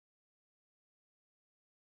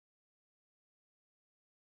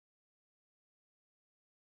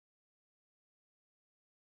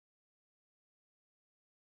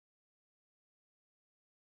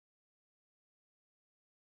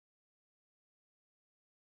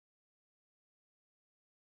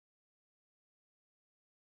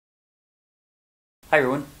Hi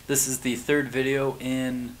everyone, this is the third video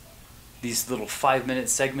in these little 5-minute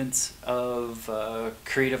segments of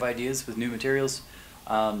creative ideas with new materials.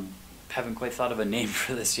 Haven't quite thought of a name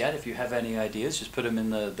for this yet. If you have any ideas, just put them in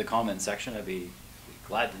the comment section. I'd be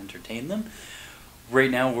glad to entertain them. Right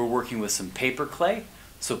now we're working with some paper clay.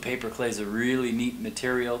 So paper clay is a really neat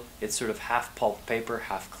material. It's sort of half pulp paper,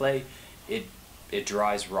 half clay. It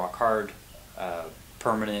dries rock hard,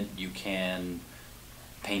 permanent. You can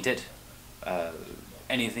paint it.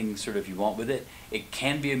 Anything sort of you want with it. It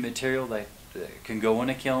can be a material that can go in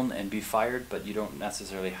a kiln and be fired, but you don't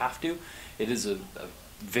necessarily have to. It is a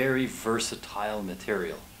very versatile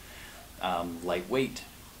material. Lightweight.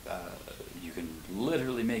 You can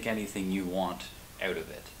literally make anything you want out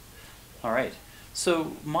of it. Alright,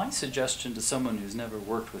 so my suggestion to someone who's never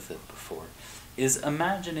worked with it before is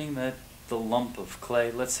imagining that the lump of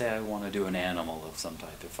clay, let's say I want to do an animal of some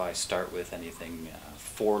type. If I start with anything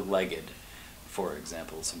four-legged, for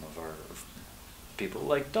example, some of our people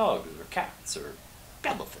like dogs or cats or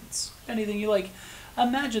elephants, anything you like.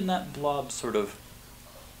 Imagine that blob sort of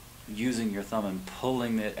using your thumb and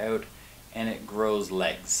pulling it out and it grows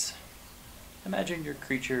legs. Imagine your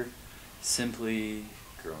creature simply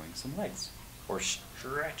growing some legs or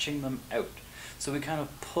stretching them out. So we kind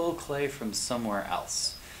of pull clay from somewhere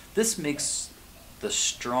else. This makes the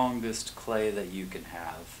strongest clay that you can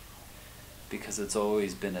have because it's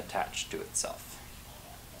always been attached to itself.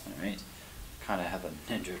 Alright, kind of have a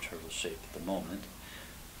Ninja Turtle shape at the moment.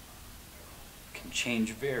 Can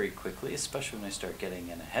change very quickly, especially when I start getting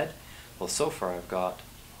in ahead. Well, so far I've got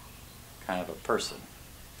kind of a person.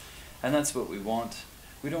 And that's what we want.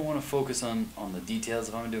 We don't want to focus on the details.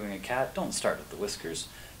 If I'm doing a cat, don't start at the whiskers.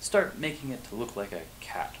 Start making it to look like a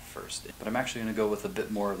cat first. But I'm actually going to go with a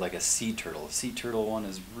bit more of like a sea turtle. A sea turtle one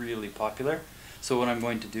is really popular. So what I'm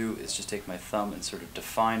going to do is just take my thumb and sort of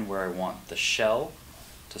define where I want the shell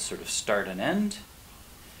to sort of start and end.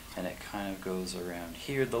 And it kind of goes around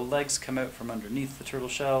here. The legs come out from underneath the turtle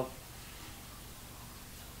shell.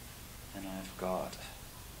 And I've got,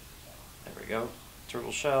 there we go,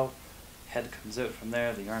 turtle shell. Head comes out from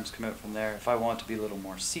there, the arms come out from there. If I want to be a little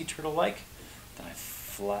more sea turtle-like, then I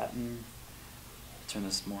flatten, turn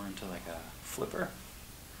this more into like a flipper.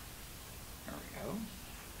 There we go.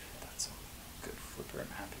 That's a good flipper,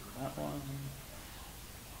 I'm happy with that one.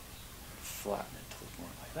 Flatten it to look more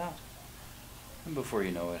like that. And before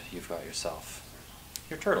you know it, you've got yourself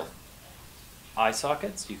your turtle. Eye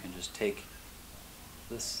sockets, you can just take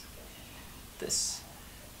this.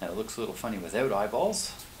 Now it looks a little funny without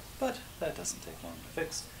eyeballs, but that doesn't take long to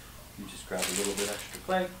fix. You just grab a little bit extra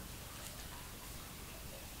clay.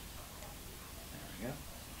 There we go.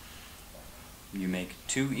 You make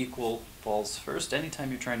 2 equal balls first.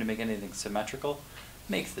 Anytime you're trying to make anything symmetrical,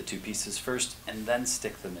 make the 2 pieces first and then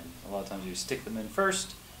stick them in. A lot of times you stick them in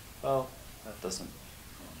first. Well, that doesn't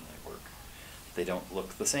normally work. They don't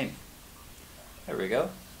look the same. There we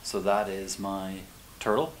go. So that is my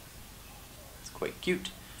turtle. It's quite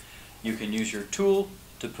cute. You can use your tool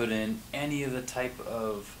to put in any of the type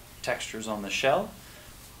of textures on the shell.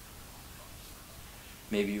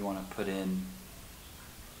 Maybe you want to put in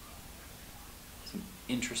some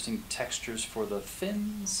interesting textures for the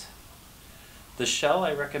fins. The shell,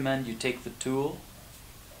 I recommend you take the tool,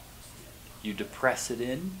 you depress it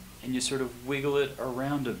in, and you sort of wiggle it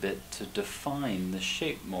around a bit to define the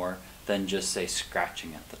shape more than just, say,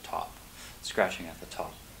 scratching at the top. Scratching at the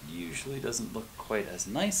top usually doesn't look quite as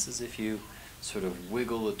nice as if you sort of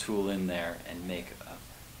wiggle the tool in there and make a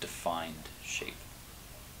defined shape.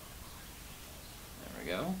 There we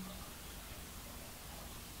go.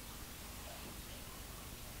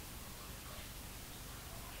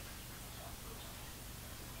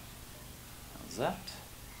 How's that?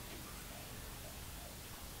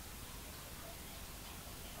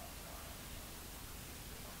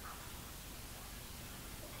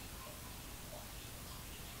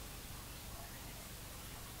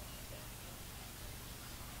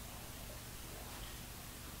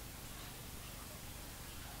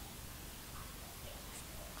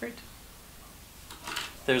 Great.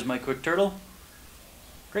 There's my quick turtle.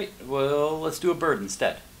 Great. Well, let's do a bird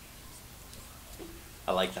instead.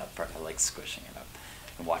 I like that part. I like squishing it up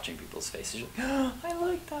and watching people's faces. Like, oh, I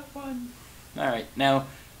like that one. Alright, now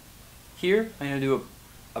here I'm going to do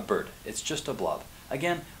a bird. It's just a blob.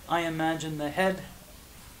 Again, I imagine the head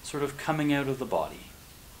sort of coming out of the body.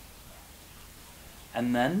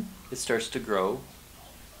 And then it starts to grow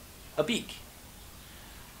a beak.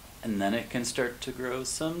 And then it can start to grow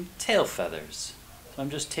some tail feathers. So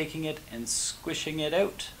I'm just taking it and squishing it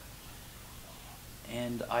out.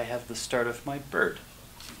 And I have the start of my bird.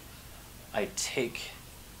 I take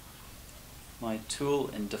my tool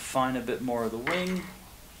and define a bit more of the wing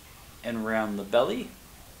and round the belly.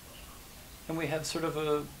 And we have sort of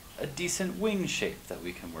a decent wing shape that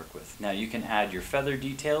we can work with. Now you can add your feather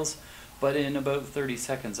details, but in about 30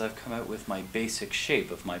 seconds I've come out with my basic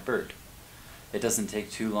shape of my bird. It doesn't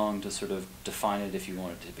take too long to sort of define it if you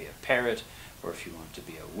want it to be a parrot, or if you want it to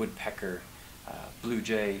be a woodpecker, blue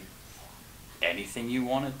jay, anything you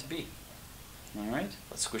want it to be. Alright,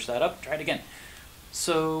 let's squish that up, try it again.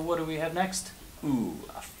 So what do we have next? Ooh,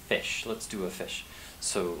 a fish. Let's do a fish.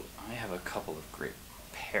 So I have a couple of great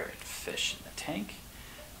parrotfish in the tank.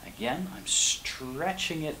 Again, I'm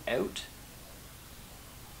stretching it out,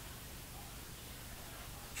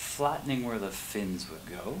 flattening where the fins would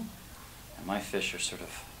go. And my fish are sort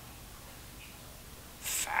of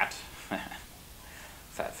fat.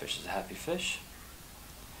 Fat fish is a happy fish.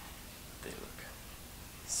 They look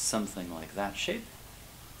something like that shape.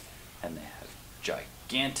 And they have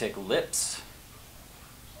gigantic lips.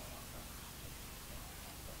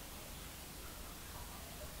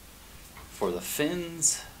 For the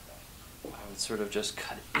fins, I would sort of just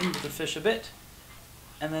cut into the fish a bit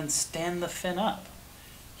and then stand the fin up.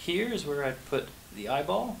 Here's where I'd put the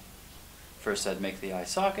eyeball. First I'd make the eye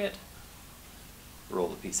socket,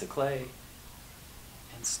 roll a piece of clay,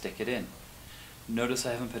 and stick it in. Notice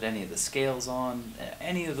I haven't put any of the scales on,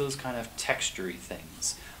 any of those kind of textury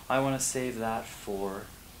things. I want to save that for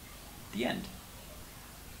the end.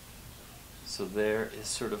 So there is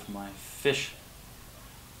sort of my fish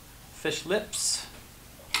lips.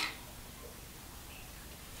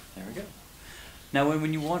 There we go. Now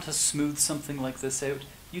when you want to smooth something like this out,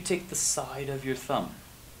 you take the side of your thumb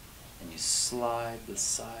and you slide the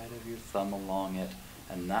side of your thumb along it,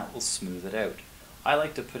 and that will smooth it out. I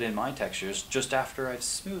like to put in my textures just after I've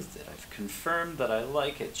smoothed it. I've confirmed that I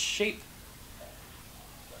like its shape.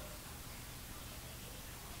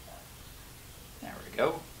 There we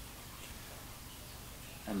go.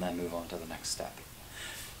 And then move on to the next step.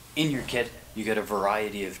 In your kit, you get a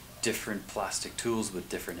variety of different plastic tools with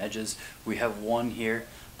different edges. We have one here,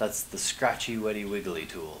 that's the Scratchy Wetty Wiggly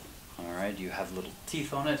tool. Alright, you have little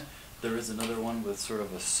teeth on it. There is another one with sort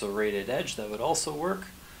of a serrated edge that would also work.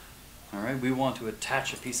 Alright, we want to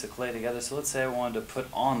attach a piece of clay together, so let's say I wanted to put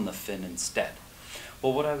on the fin instead.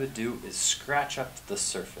 Well, what I would do is scratch up the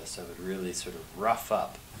surface. I would really sort of rough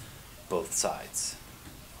up both sides.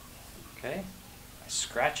 Okay? I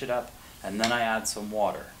scratch it up, and then I add some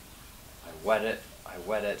water. I wet it,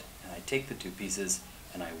 and I take the two pieces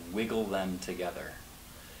and I wiggle them together.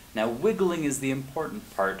 Now wiggling is the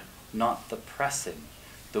important part, not the pressing.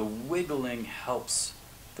 The wiggling helps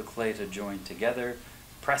the clay to join together.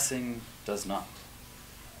 Pressing does not.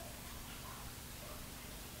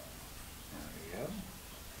 There we go.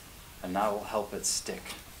 And that will help it stick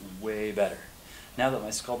way better. Now that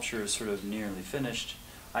my sculpture is sort of nearly finished,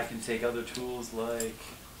 I can take other tools like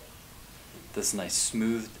this nice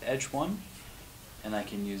smoothed edge one, and I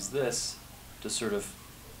can use this to sort of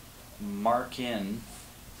mark in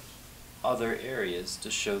other areas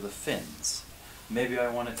to show the fins. Maybe I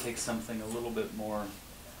want to take something a little bit more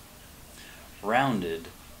rounded,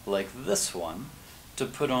 like this one, to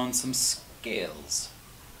put on some scales.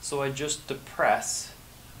 So I just depress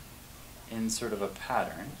in sort of a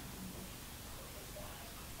pattern.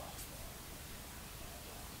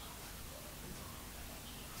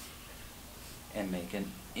 And make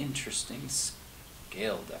an interesting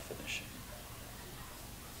scale definition.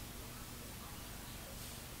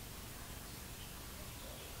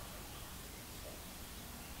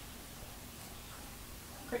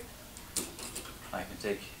 Great. I can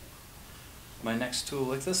take my next tool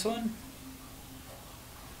like this one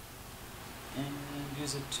and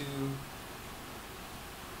use it to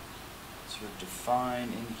sort of define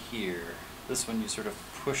in here. This one you sort of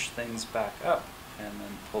push things back up and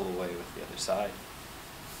then pull away with the other side.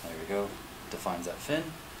 There we go. Defines that fin.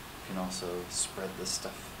 You can also spread this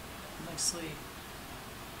stuff nicely.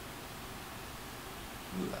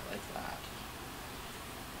 Ooh, I like that.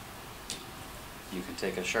 You can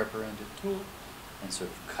take a sharper ended tool and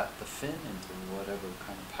sort of cut the fin into whatever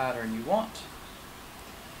kind of pattern you want.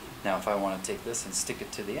 Now if I want to take this and stick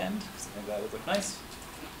it to the end, because I think that would look nice,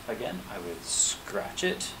 again, I would scratch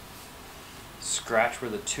it. Scratch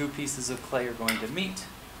where the two pieces of clay are going to meet,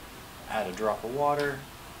 add a drop of water,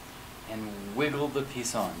 and wiggle the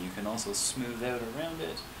piece on. You can also smooth out around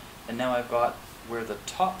it. And now I've got where the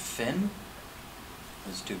top fin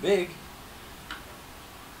was too big,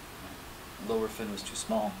 lower fin was too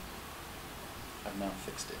small, I've now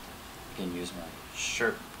fixed it. I can use my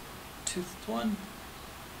sharp toothed one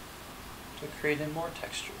to create in more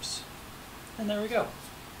textures. And there we go.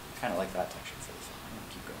 I kind of like that texture for the fin. I'm going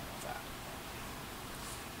to keep going with that.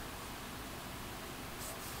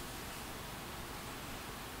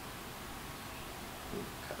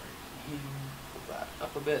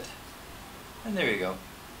 up a bit. And there you go.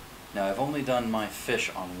 Now I've only done my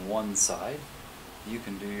fish on one side. You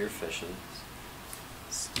can do your fishes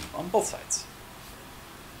on both sides.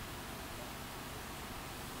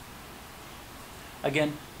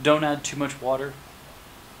 Again, don't add too much water.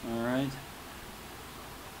 Alright.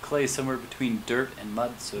 Clay is somewhere between dirt and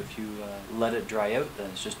mud, so if you let it dry out,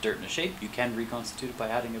 then it's just dirt in a shape. You can reconstitute it by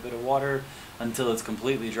adding a bit of water until it's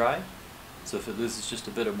completely dry. So if it loses just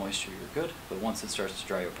a bit of moisture, you're good. But once it starts to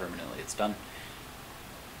dry out permanently, it's done.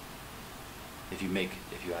 If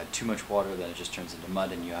you add too much water, then it just turns into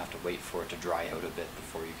mud, and you have to wait for it to dry out a bit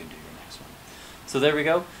before you can do your next one. So there we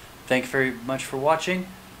go. Thank you very much for watching.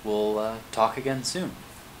 We'll talk again soon.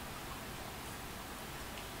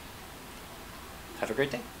 Have a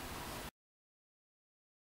great day.